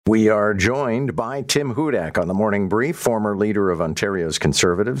We are joined by Tim Hudak on the Morning Brief, former leader of Ontario's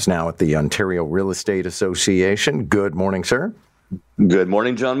Conservatives, now at the Ontario Real Estate Association. Good morning, sir. Good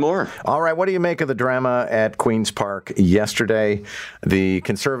morning, John Moore. All right, what do you make of the drama at Queen's Park yesterday? The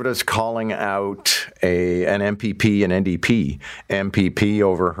Conservatives calling out an MPP, an NDP MPP,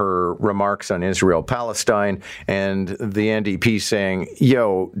 over her remarks on Israel-Palestine, and the NDP saying,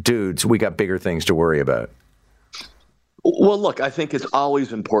 yo, dudes, we got bigger things to worry about. Well, look, I think it's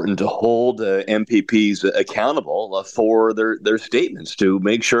always important to hold MPPs accountable for their statements, to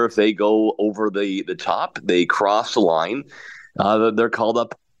make sure if they go over the top, they cross the line, they're called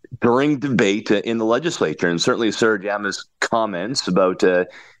up during debate in the legislature. And certainly Sarah Jama's comments about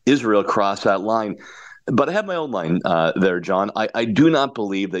Israel cross that line. But I have my own line there, John. I do not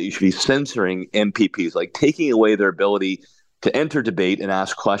believe that you should be censoring MPPs, like taking away their ability to enter debate and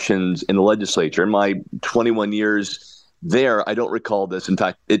ask questions in the legislature. In my 21 years there, I don't recall this. In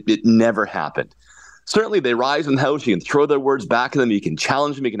fact, it never happened. Certainly, they rise in the House. You can throw their words back at them. You can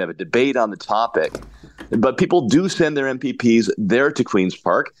challenge them. You can have a debate on the topic. But people do send their MPPs there to Queen's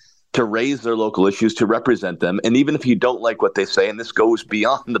Park to raise their local issues, to represent them. And even if you don't like what they say, and this goes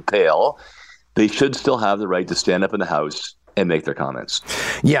beyond the pale, they should still have the right to stand up in the House and make their comments.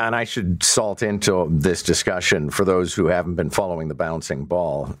 Yeah, and I should salt into this discussion for those who haven't been following the bouncing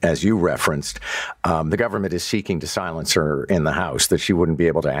ball, as you referenced. The government is seeking to silence her in the House, that she wouldn't be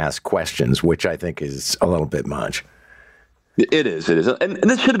able to ask questions, which I think is a little bit much. It is. And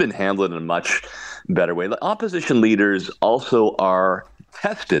this should have been handled in a much better way. The opposition leaders also are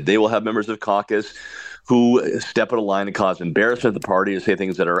tested. They will have members of caucus who step out of line and cause embarrassment of the party, to say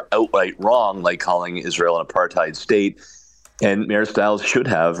things that are outright wrong, like calling Israel an apartheid state. And Mayor Stiles should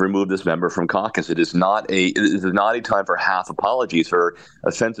have removed this member from caucus. It is not a time for half apologies. Her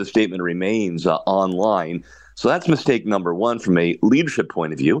offensive statement remains online. So that's mistake number one from a leadership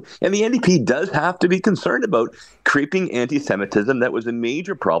point of view. And the NDP does have to be concerned about creeping anti-Semitism. That was a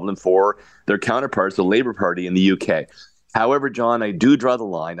major problem for their counterparts, the Labour Party in the UK. However, John, I do draw the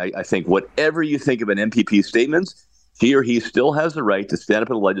line. I think whatever you think of an MPP's statements, he or he still has the right to stand up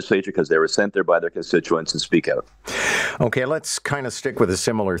in the legislature because they were sent there by their constituents and speak out. Okay, let's kind of stick with a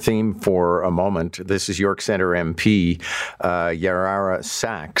similar theme for a moment. This is York Centre MP Yarara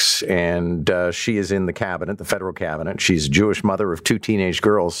Sachs, and she is in the cabinet, the federal cabinet. She's a Jewish mother of two teenage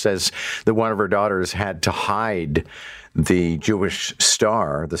girls, says that one of her daughters had to hide the Jewish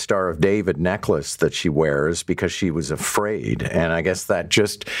star, the Star of David necklace that she wears, because she was afraid. And I guess that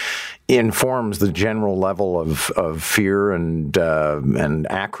just informs the general level of fear and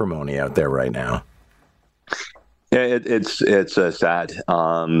acrimony out there right now. Yeah, it's sad,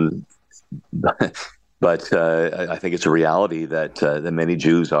 but I think it's a reality that many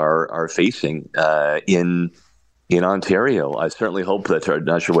Jews are facing in Ontario. I certainly hope that I'm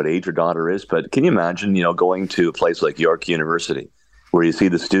not sure what age her daughter is, but can you imagine, going to a place like York University, where you see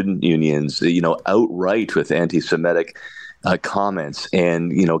the student unions, outright with anti-Semitic comments,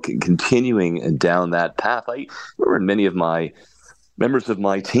 and continuing down that path. I remember many of my members of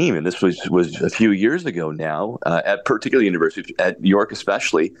my team, and this was a few years ago now, at particular universities, at York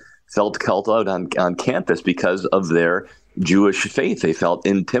especially, felt called out on campus because of their Jewish faith. They felt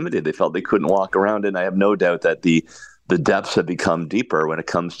intimidated. They felt they couldn't walk around. And I have no doubt that the depths have become deeper when it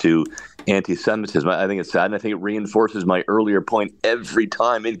comes to anti-Semitism. I think it's sad, and I think it reinforces my earlier point. Every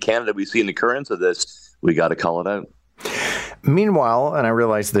time in Canada we see an occurrence of this, we got to call it out. Meanwhile, and I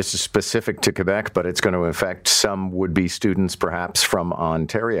realize this is specific to Quebec, but it's going to affect some would-be students perhaps from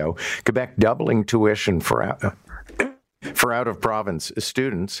Ontario, Quebec doubling tuition for out-of-province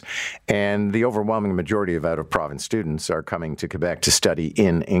students, and the overwhelming majority of out-of-province students are coming to Quebec to study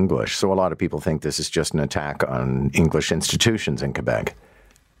in English. So a lot of people think this is just an attack on English institutions in Quebec.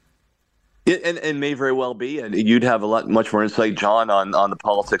 And may very well be, and you'd have much more insight, John, on the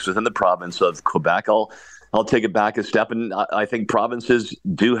politics within the province of Quebec. I'll take it back a step, and I think provinces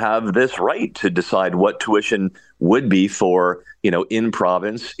do have this right to decide what tuition would be for,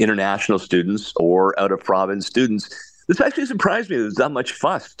 in-province, international students or out-of-province students. This actually surprised me. There's that much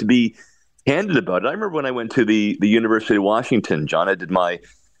fuss, to be candid about it. I remember when I went to the University of Washington, John, I did my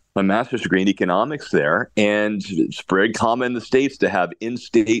master's degree in economics there, and it's very common in the States to have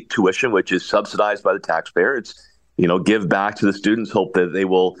in-state tuition, which is subsidized by the taxpayer. It's, give back to the students, hope that they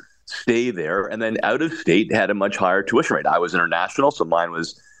will stay there. And then out of state had a much higher tuition rate. I was international, so mine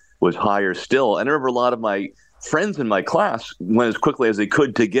was higher still. And I remember a lot of my friends in my class went as quickly as they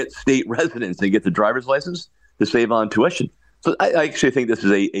could to get state residence. They get the driver's license to save on tuition. So I actually think this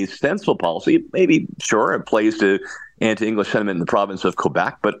is a sensible policy. Maybe, sure, it plays to anti-English sentiment in the province of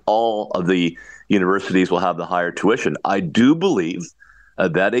Quebec, but all of the universities will have the higher tuition. I do believe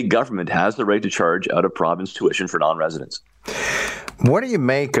that a government has the right to charge out-of-province tuition for non-residents. What do you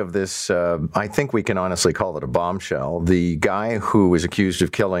make of this? I think we can honestly call it a bombshell. The guy who was accused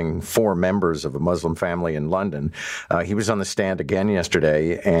of killing 4 members of a Muslim family in London, he was on the stand again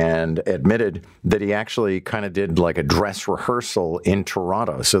yesterday and admitted that he actually kind of did like a dress rehearsal in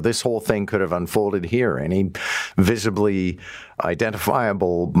Toronto. So this whole thing could have unfolded here. Any visibly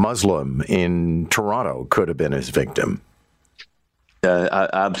identifiable Muslim in Toronto could have been his victim.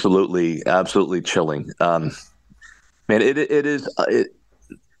 Absolutely chilling. Man, it is.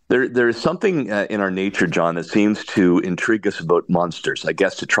 There is something in our nature, John, that seems to intrigue us about monsters. I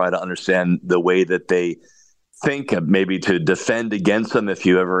guess to try to understand the way that they think, maybe to defend against them if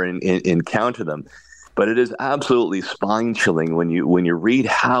you ever encounter them. But it is absolutely spine chilling when you read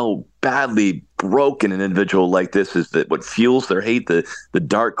how badly broken an individual like this is. That what fuels their hate, the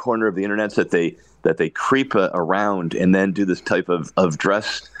dark corner of the internet that they creep around and then do this type of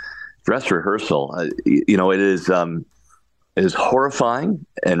dress rehearsal. It is horrifying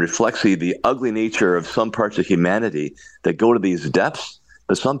and reflects the ugly nature of some parts of humanity that go to these depths.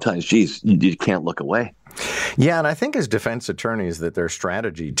 But sometimes, geez, you can't look away. Yeah, and I think as defense attorneys that their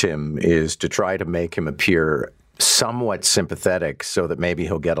strategy, Tim, is to try to make him appear somewhat sympathetic so that maybe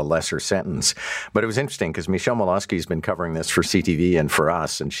he'll get a lesser sentence. But it was interesting because Michelle Molosky's been covering this for CTV and for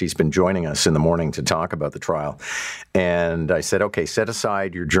us, and she's been joining us in the morning to talk about the trial. And I said, okay, set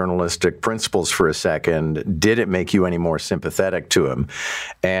aside your journalistic principles for a second. Did it make you any more sympathetic to him?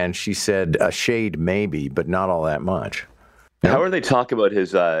 And she said, a shade maybe, but not all that much. How are they talking about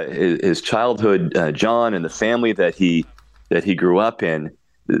his childhood, John, and the family that he grew up in?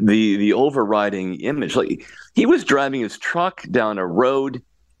 The overriding image, like he was driving his truck down a road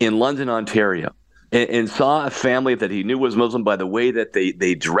in London, Ontario, and saw a family that he knew was Muslim by the way that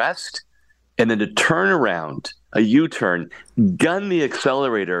they dressed, and then to turn around, a U-turn, gun the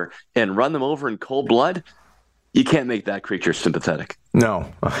accelerator, and run them over in cold blood. You can't make that creature sympathetic.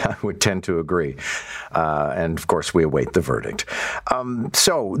 No, I would tend to agree. And of course, we await the verdict. A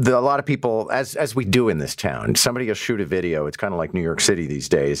lot of people, as we do in this town, somebody will shoot a video. It's kind of like New York City these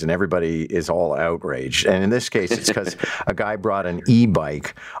days, and everybody is all outraged. And in this case, it's because a guy brought an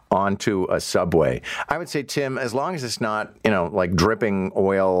e-bike onto a subway. I would say, Tim, as long as it's not, like dripping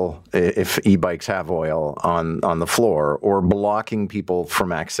oil, if e-bikes have oil on the floor, or blocking people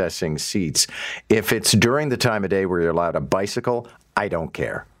from accessing seats, if it's during the time of day where you're allowed a bicycle, I don't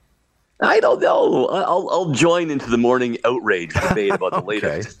care. I don't know. I'll join into the morning outrage debate about the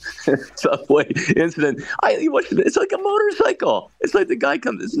latest subway incident. It's like a motorcycle. It's like the guy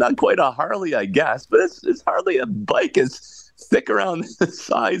comes. It's not quite a Harley, I guess, but it's hardly a bike. It's thick around the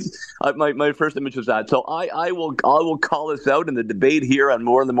sides. My first image was that. So I will call this out in the debate here on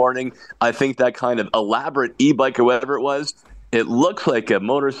More in the Morning. I think that kind of elaborate e-bike or whatever it was, it looks like a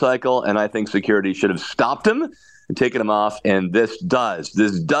motorcycle, and I think security should have stopped him and taken him off, and this does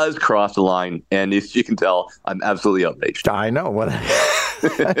cross the line, and as you can tell, I'm absolutely outraged. I know.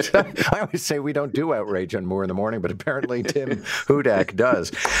 I always say we don't do outrage on More in the Morning, but apparently Tim Hudak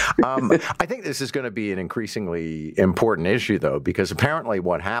does. I think this is going to be an increasingly important issue, though, because apparently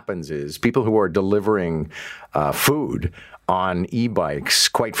what happens is people who are delivering food on e-bikes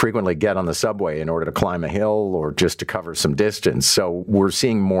quite frequently get on the subway in order to climb a hill or just to cover some distance. So we're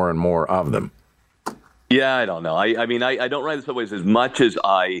seeing more and more of them. Yeah, I don't know. I mean, I don't ride the subways as much as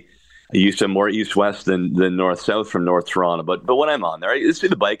I used to, more east-west than north-south from North Toronto. But when I'm on there, I see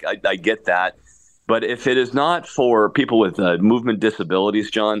the bike. I get that. But if it is not for people with movement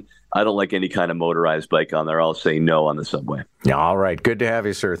disabilities, John, I don't like any kind of motorized bike on there. I'll say no on the subway. Yeah, all right. Good to have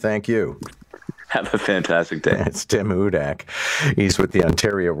you, sir. Thank you. Have a fantastic day. It's Tim Hudak. He's with the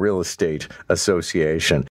Ontario Real Estate Association.